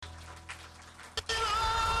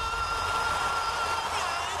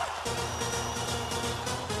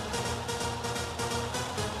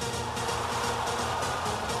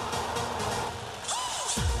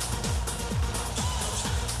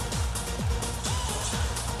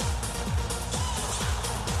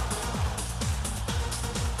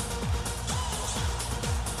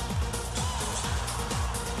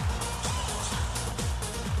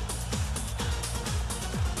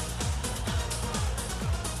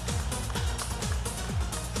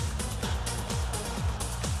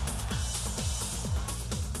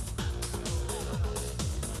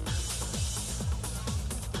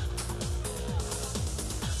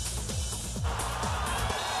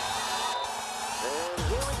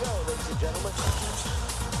and gentlemen.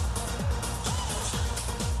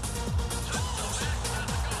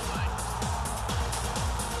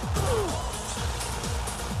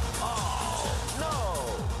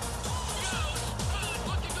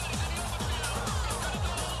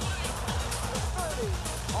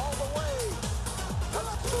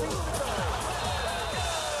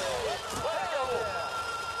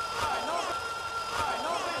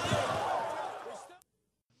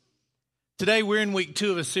 Today, we're in week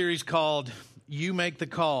 2 of a series called You Make the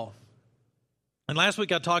Call. And last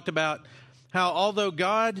week, I talked about how although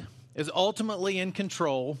God is ultimately in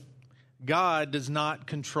control, God does not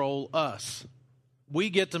control us. We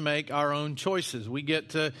get to make our own choices. We get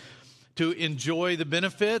to enjoy the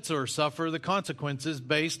benefits or suffer the consequences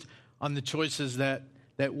based on the choices that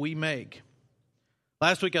we make.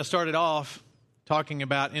 Last week, I started off talking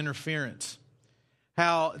about interference.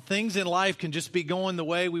 How things in life can just be going the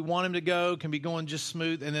way we want them to go, can be going just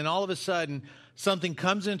smooth, and then all of a sudden, something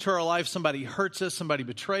comes into our life, somebody hurts us, somebody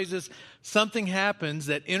betrays us, something happens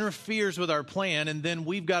that interferes with our plan, and then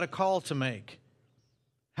we've got a call to make.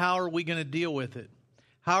 How are we going to deal with it?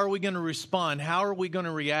 How are we going to respond? How are we going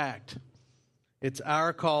to react? It's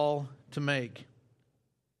our call to make.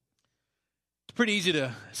 It's pretty easy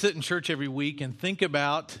to sit in church every week and think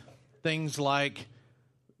about things like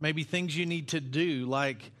maybe things you need to do,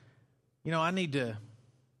 like, I need to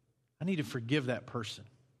forgive that person.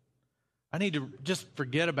 I need to just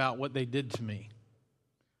forget about what they did to me.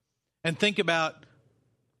 And think about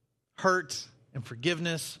hurt and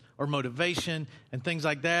forgiveness or motivation and things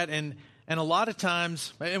like that. And a lot of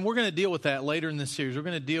times, and we're going to deal with that later in this series, we're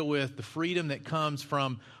going to deal with the freedom that comes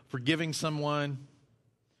from forgiving someone.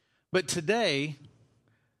 But today,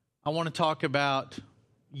 I want to talk about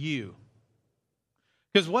you.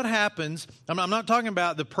 Because what happens, I'm not talking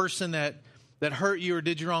about the person that hurt you or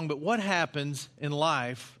did you wrong, but what happens in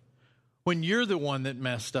life when you're the one that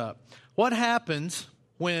messed up? What happens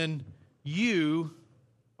when you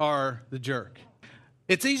are the jerk?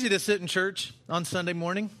 It's easy to sit in church on Sunday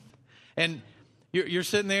morning, and you're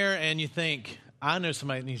sitting there and you think, I know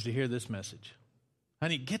somebody needs to hear this message.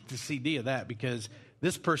 Honey, get the CD of that because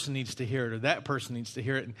this person needs to hear it or that person needs to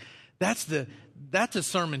hear it. And that's a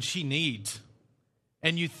sermon she needs.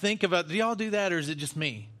 And you think about, do y'all do that or is it just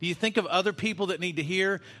me? Do you think of other people that need to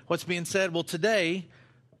hear what's being said? Well, today,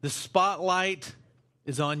 the spotlight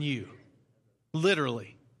is on you.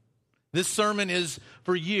 Literally. This sermon is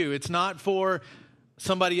for you. It's not for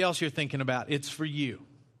somebody else you're thinking about. It's for you.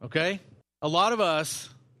 Okay? A lot of us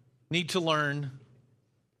need to learn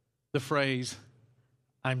the phrase,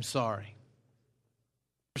 I'm sorry.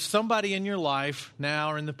 There's somebody in your life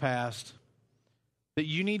now or in the past that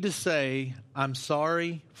you need to say, I'm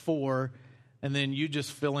sorry for, and then you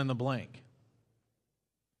just fill in the blank.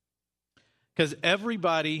 Because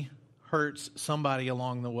everybody hurts somebody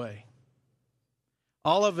along the way.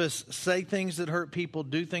 All of us say things that hurt people,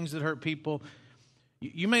 do things that hurt people.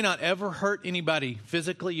 You may not ever hurt anybody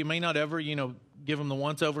physically. You may not ever, give them the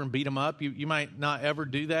once over and beat them up. You might not ever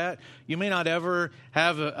do that. You may not ever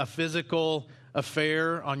have a physical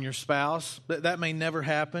affair on your spouse. That may never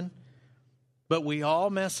happen. But we all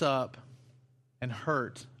mess up and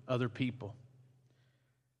hurt other people.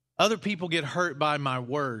 Other people get hurt by my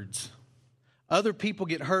words. Other people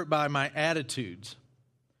get hurt by my attitudes.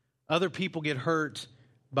 Other people get hurt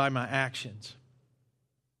by my actions.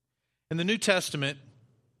 In the New Testament,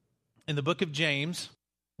 in the book of James,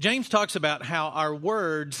 James talks about how our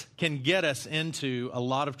words can get us into a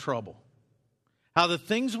lot of trouble. How the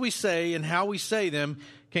things we say and how we say them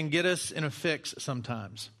can get us in a fix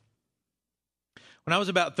sometimes. When I was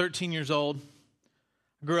about 13 years old,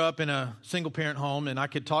 I grew up in a single-parent home, and I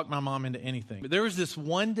could talk my mom into anything. But there was this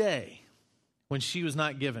one day when she was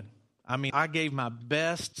not given. I gave my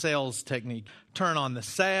best sales technique. Turn on the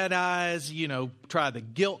sad eyes, try the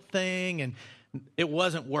guilt thing, and it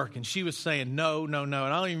wasn't working. She was saying no, no, no,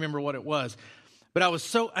 and I don't even remember what it was. But I was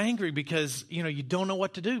so angry because, you don't know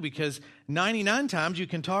what to do because 99 times you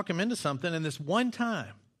can talk them into something, and this one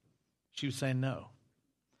time she was saying no.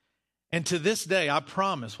 And to this day, I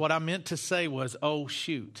promise, what I meant to say was, oh,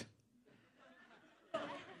 shoot.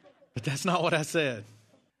 But that's not what I said.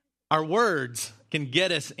 Our words can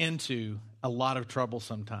get us into a lot of trouble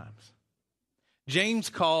sometimes. James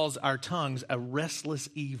calls our tongues a restless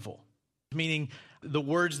evil, meaning the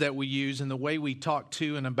words that we use and the way we talk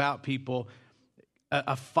to and about people,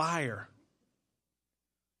 a fire.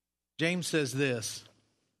 James says this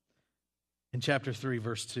in chapter 3,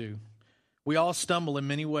 verse 2. We all stumble in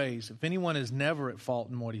many ways. If anyone is never at fault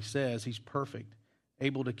in what he says, he's perfect,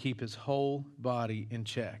 able to keep his whole body in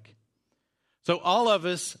check. So all of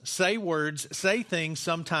us say words, say things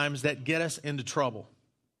sometimes that get us into trouble.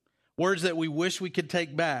 Words that we wish we could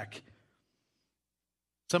take back.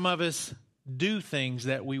 Some of us do things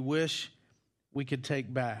that we wish we could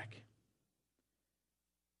take back.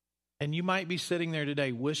 And you might be sitting there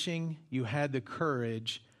today wishing you had the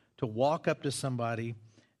courage to walk up to somebody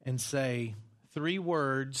and say 3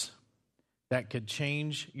 words that could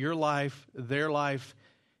change your life, their life,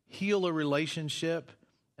 heal a relationship,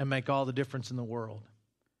 and make all the difference in the world.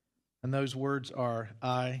 And those words are,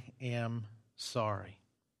 I am sorry.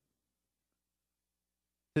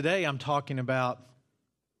 Today I'm talking about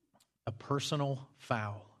a personal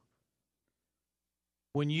foul.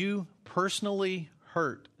 When you personally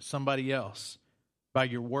hurt somebody else by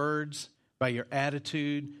your words, by your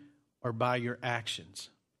attitude, or by your actions.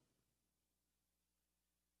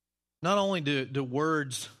 Not only do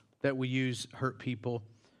words that we use hurt people,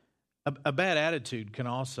 a bad attitude can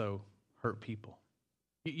also hurt people.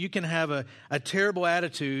 You can have a terrible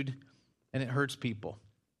attitude and it hurts people.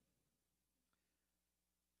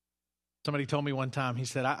 Somebody told me one time, he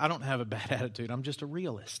said, I don't have a bad attitude. I'm just a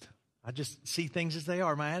realist. I just see things as they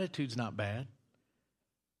are. My attitude's not bad.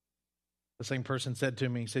 The same person said to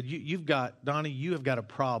me, he said, Donnie, you have got a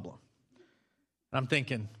problem. And I'm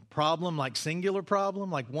thinking, problem like singular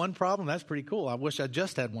problem, like one problem? That's pretty cool. I wish I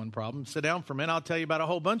just had one problem. Sit down for a minute. I'll tell you about a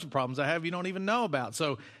whole bunch of problems I have you don't even know about.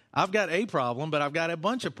 So I've got a problem, but I've got a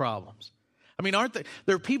bunch of problems. I mean, aren't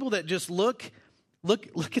there are people that just look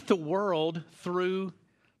at the world through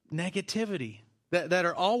negativity, that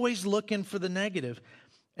are always looking for the negative.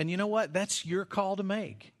 And you know what? That's your call to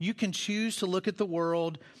make. You can choose to look at the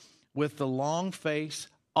world with the long face,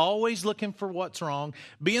 always looking for what's wrong,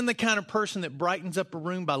 being the kind of person that brightens up a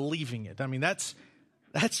room by leaving it. I mean, that's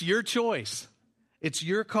your choice. It's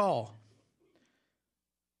your call.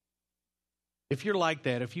 If you're like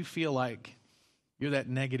that, if you feel like you're that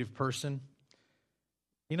negative person,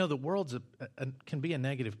 you know, the world can be a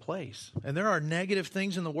negative place. And there are negative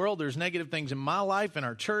things in the world. There's negative things in my life, in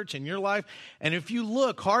our church, in your life. And if you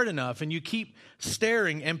look hard enough and you keep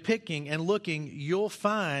staring and picking and looking, you'll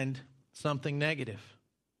find something negative.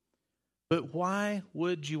 But why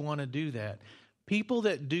would you want to do that? People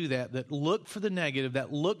that do that look for the negative,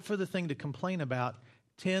 that look for the thing to complain about,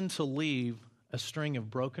 tend to leave a string of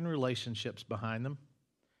broken relationships behind them,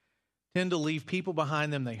 tend to leave people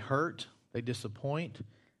behind them they hurt, they disappoint,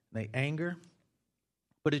 they anger.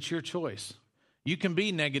 But it's your choice. You can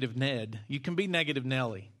be negative Ned. You can be negative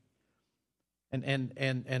Nellie.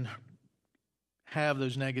 And have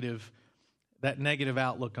that negative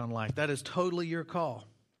outlook on life. That is totally your call.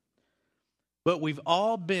 But we've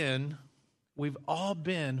all been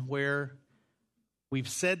where we've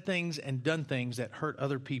said things and done things that hurt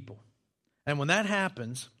other people. And when that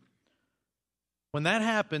happens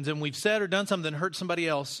and we've said or done something that hurts somebody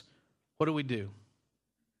else, what do?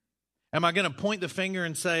 Am I going to point the finger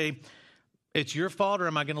and say, it's your fault, or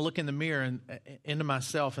am I going to look in the mirror and into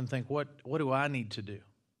myself and think, what do I need to do?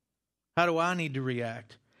 How do I need to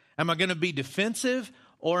react? Am I going to be defensive,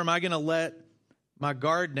 or am I going to let my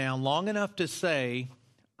guard down long enough to say,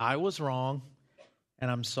 I was wrong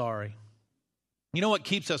and I'm sorry? You know what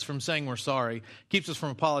keeps us from saying we're sorry? Keeps us from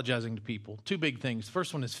apologizing to people. 2 big things. The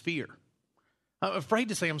first one is fear. I'm afraid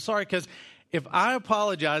to say I'm sorry because if I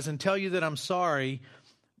apologize and tell you that I'm sorry,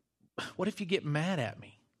 what if you get mad at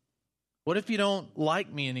me? What if you don't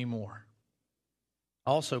like me anymore?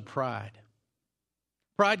 Also, pride.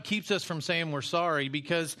 Pride keeps us from saying we're sorry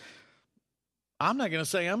because I'm not going to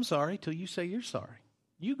say I'm sorry till you say you're sorry.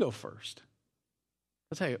 You go first.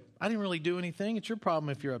 I'll tell you, I didn't really do anything. It's your problem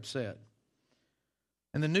if you're upset.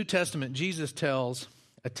 In the New Testament, Jesus tells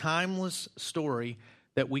a timeless story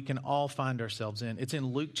that we can all find ourselves in. It's in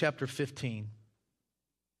Luke chapter 15.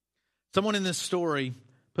 Someone in this story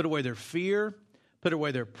put away their fear, put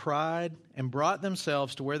away their pride, and brought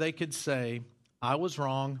themselves to where they could say, I was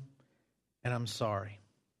wrong and I'm sorry.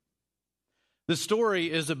 The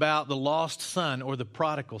story is about the lost son or the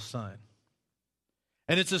prodigal son.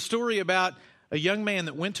 And it's a story about a young man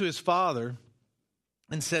that went to his father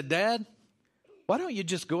and said, Dad, why don't you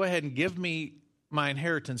just go ahead and give me my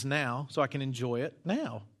inheritance now so I can enjoy it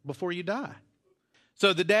now before you die?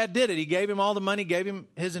 So the dad did it. He gave him all the money, gave him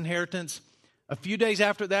his inheritance. A few days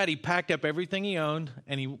after that, he packed up everything he owned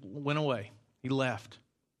and he went away. He left.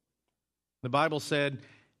 The Bible said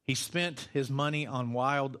he spent his money on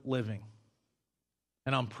wild living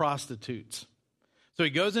and on prostitutes. So he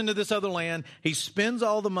goes into this other land, he spends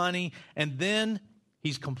all the money, and then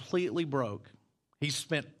he's completely broke. He's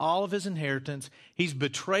spent all of his inheritance. He's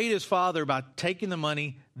betrayed his father by taking the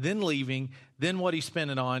money, then leaving. then what he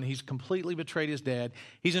spent it on. He's completely betrayed his dad.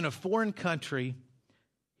 He's in a foreign country.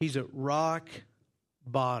 He's at rock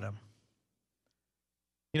bottom.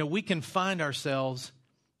 You know, we can find ourselves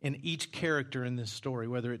in each character in this story,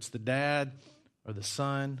 whether it's the dad or the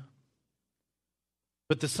son.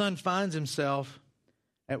 But the son finds himself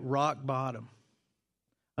at rock bottom.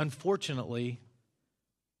 Unfortunately,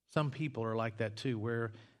 some people are like that too,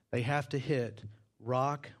 where they have to hit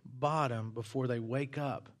rock bottom before they wake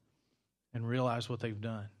up and realize what they've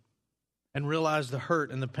done and realize the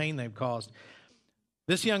hurt and the pain they've caused.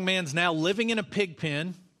 This young man's now living in a pig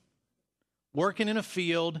pen, working in a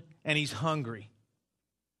field, and he's hungry.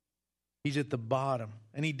 He's at the bottom.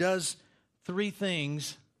 And he does 3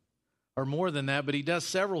 things, or more than that, but he does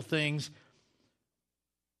several things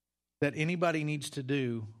that anybody needs to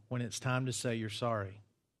do when it's time to say you're sorry.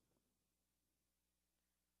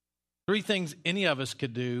 3 things any of us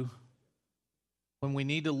could do when we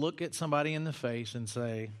need to look at somebody in the face and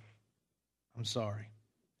say, I'm sorry.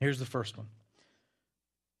 Here's the first one.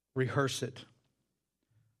 Rehearse it.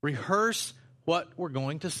 Rehearse what we're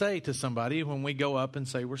going to say to somebody when we go up and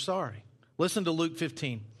say we're sorry. Listen to Luke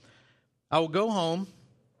 15. I will go home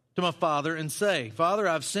to my father and say, Father,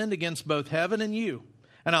 I've sinned against both heaven and you,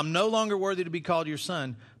 and I'm no longer worthy to be called your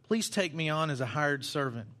son. Please take me on as a hired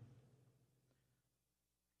servant.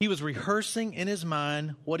 He was rehearsing in his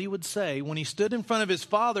mind what he would say when he stood in front of his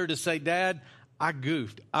father to say, Dad, I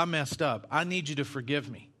goofed. I messed up. I need you to forgive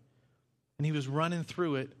me. And he was running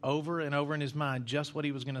through it over and over in his mind, just what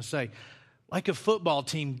he was going to say. Like a football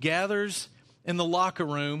team gathers in the locker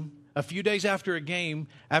room a few days after a game,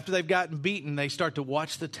 after they've gotten beaten, they start to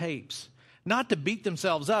watch the tapes. Not to beat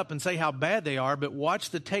themselves up and say how bad they are, but watch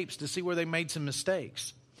the tapes to see where they made some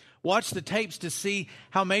mistakes. Watch the tapes to see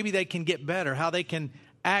how maybe they can get better, how they can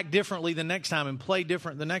act differently the next time and play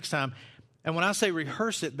different the next time. And when I say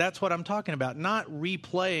rehearse it, that's what I'm talking about. Not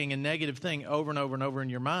replaying a negative thing over and over and over in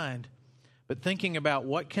your mind, but thinking about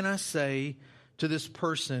what can I say to this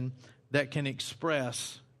person that can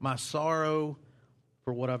express my sorrow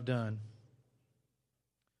for what I've done.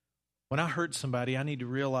 When I hurt somebody, I need to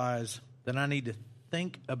realize that I need to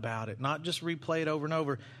think about it, not just replay it over and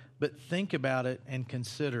over, but think about it and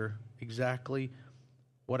consider exactly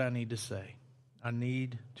what I need to say. I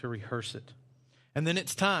need to rehearse it. And then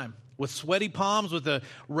it's time, with sweaty palms, with a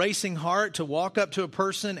racing heart, to walk up to a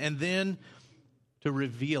person and then to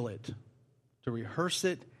reveal it. To rehearse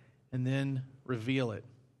it and then reveal it.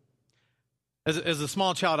 As a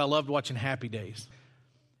small child, I loved watching Happy Days.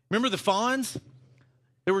 Remember the Fonz?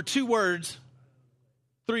 There were 3 words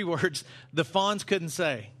the Fonz couldn't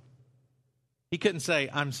say. He couldn't say,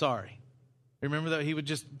 I'm sorry. Remember that? He would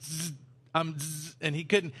just, and he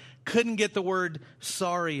couldn't get the word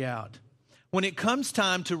sorry out. When it comes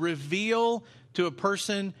time to reveal to a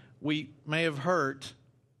person we may have hurt,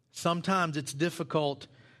 sometimes it's difficult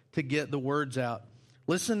to get the words out.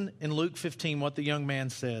 Listen in Luke 15 what the young man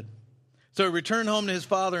said. So he returned home to his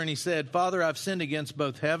father and he said, Father, I've sinned against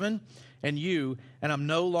both heaven and you, and I'm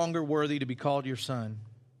no longer worthy to be called your son.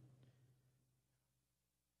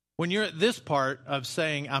 When you're at this part of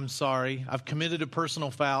saying, I'm sorry, I've committed a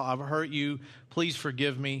personal foul, I've hurt you, please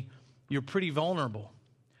forgive me, you're pretty vulnerable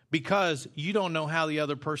because you don't know how the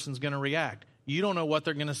other person's going to react. You don't know what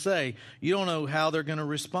they're going to say. You don't know how they're going to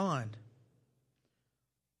respond.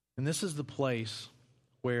 And this is the place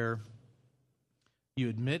where you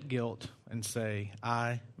admit guilt and say,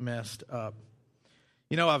 I messed up.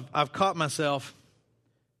 You know, I've caught myself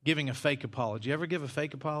giving a fake apology. You ever give a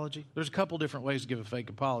fake apology? There's a couple different ways to give a fake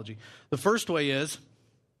apology. The first way is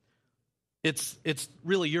it's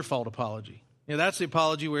really your fault apology. You know, that's the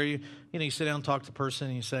apology where you sit down and talk to the person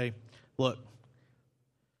and you say, look,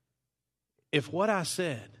 if what I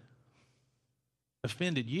said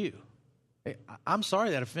offended you, I'm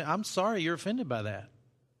sorry I'm sorry you're offended by that.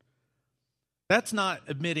 That's not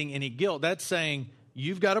admitting any guilt. That's saying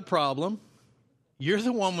you've got a problem. You're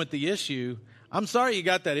the one with the issue. I'm sorry you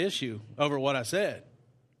got that issue over what I said.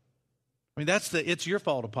 I mean, it's your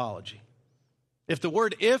fault apology. If the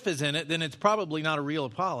word if is in it, then it's probably not a real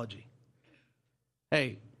apology.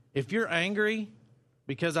 Hey, if you're angry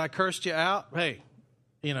because I cursed you out, hey,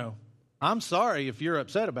 I'm sorry if you're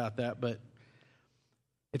upset about that, but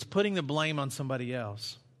it's putting the blame on somebody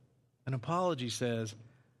else. An apology says,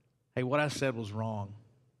 hey, what I said was wrong,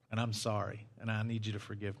 and I'm sorry, and I need you to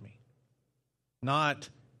forgive me. Not,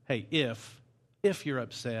 hey, if you're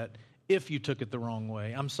upset, if you took it the wrong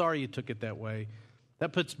way, I'm sorry you took it that way.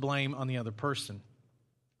 That puts blame on the other person.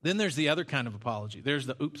 Then there's the other kind of apology. There's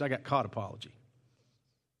the oops, I got caught apology.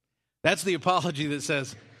 That's the apology that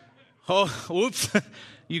says, oh, whoops,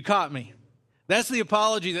 you caught me. That's the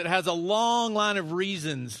apology that has a long line of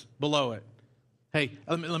reasons below it. Hey,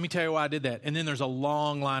 let me tell you why I did that. And then there's a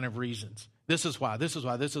long line of reasons. This is why, this is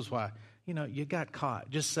why, this is why. You got caught.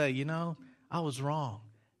 Just say, I was wrong,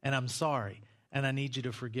 and I'm sorry, and I need you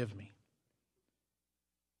to forgive me.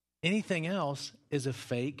 Anything else is a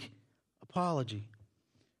fake apology.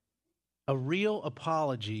 A real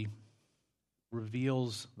apology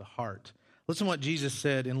reveals the heart. Listen to what Jesus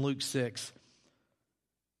said in Luke 6.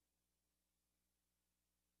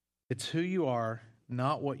 It's who you are,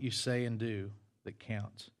 not what you say and do, that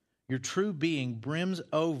counts. Your true being brims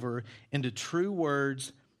over into true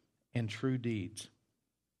words and true deeds.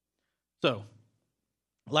 So,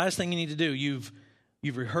 last thing you need to do, you've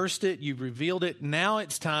rehearsed it, you've revealed it. Now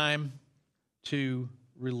it's time to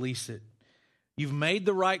release it. You've made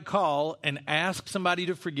the right call and asked somebody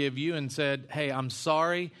to forgive you and said, hey, I'm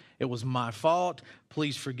sorry. It was my fault.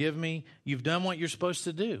 Please forgive me. You've done what you're supposed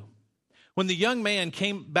to do. When the young man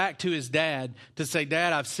came back to his dad to say,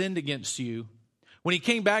 Dad, I've sinned against you. When he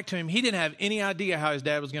came back to him, he didn't have any idea how his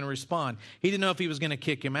dad was going to respond. He didn't know if he was going to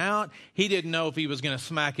kick him out. He didn't know if he was going to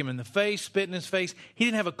smack him in the face, spit in his face. He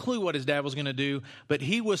didn't have a clue what his dad was going to do, but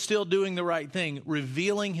he was still doing the right thing,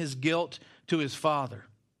 revealing his guilt to his father.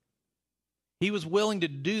 He was willing to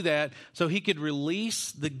do that so he could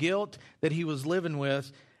release the guilt that he was living with,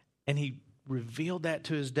 and he revealed that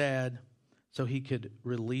to his dad so he could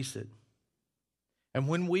release it. And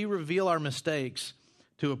when we reveal our mistakes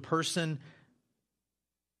to a person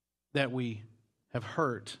that we have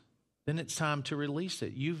hurt, then it's time to release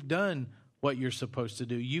it. You've done what you're supposed to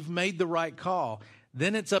do. You've made the right call.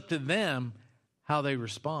 Then it's up to them how they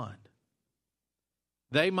respond.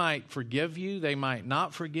 They might forgive you. They might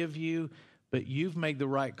not forgive you. But you've made the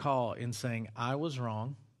right call in saying, I was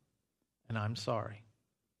wrong and I'm sorry.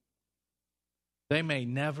 They may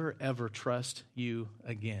never, ever trust you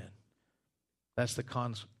again. That's the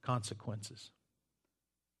consequences.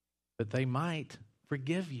 But they might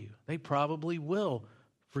forgive you. They probably will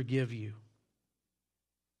forgive you.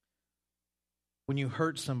 When you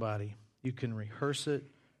hurt somebody, you can rehearse it,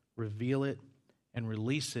 reveal it, and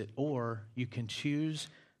release it, or you can choose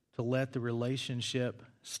to let the relationship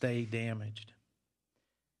stay damaged.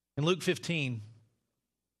 In Luke 15,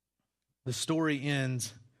 the story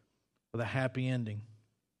ends with a happy ending.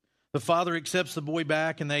 The father accepts the boy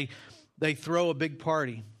back, and they throw a big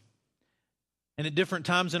party. And at different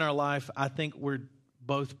times in our life, I think we're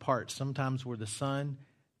both parts. Sometimes we're the son,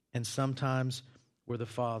 and sometimes we're the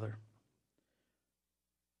father.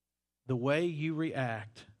 The way you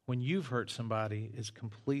react when you've hurt somebody is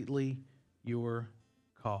completely your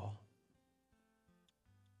call.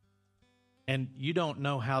 And you don't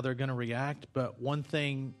know how they're going to react, but one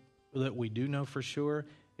thing that we do know for sure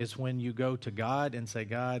is when you go to God and say,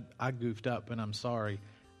 God, I goofed up and I'm sorry.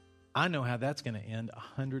 I know how that's going to end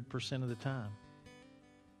 100% of the time.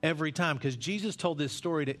 Every time, because Jesus told this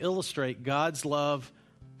story to illustrate God's love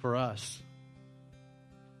for us.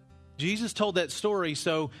 Jesus told that story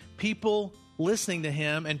so people listening to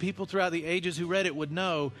him and people throughout the ages who read it would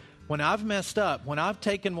know, when I've messed up, when I've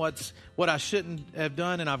taken what I shouldn't have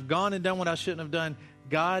done and I've gone and done what I shouldn't have done,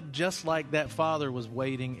 God, just like that father was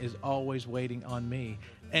waiting, is always waiting on me.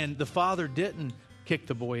 And the father didn't kick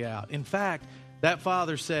the boy out. In fact, that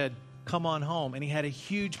father said, come on home. And he had a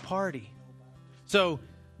huge party. So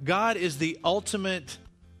God is the ultimate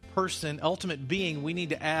person, ultimate being we need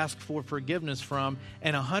to ask for forgiveness from.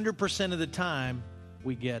 And 100% of the time,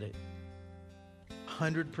 we get it.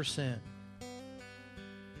 100%.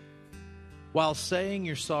 While saying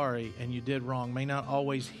you're sorry and you did wrong may not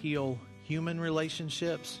always heal human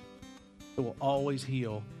relationships, it will always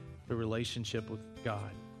heal the relationship with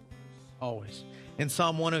God. Always. In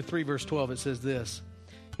Psalm 103, verse 12, it says this: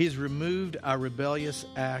 He has removed our rebellious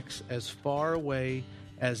acts as far away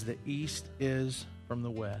as the east is from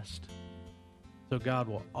the west. So God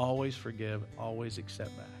will always forgive, always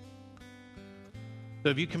accept back. So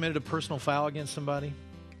have you committed a personal foul against somebody?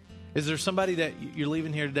 Is there somebody that you're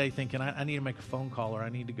leaving here today thinking, I need to make a phone call or I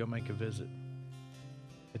need to go make a visit?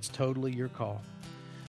 It's totally your call.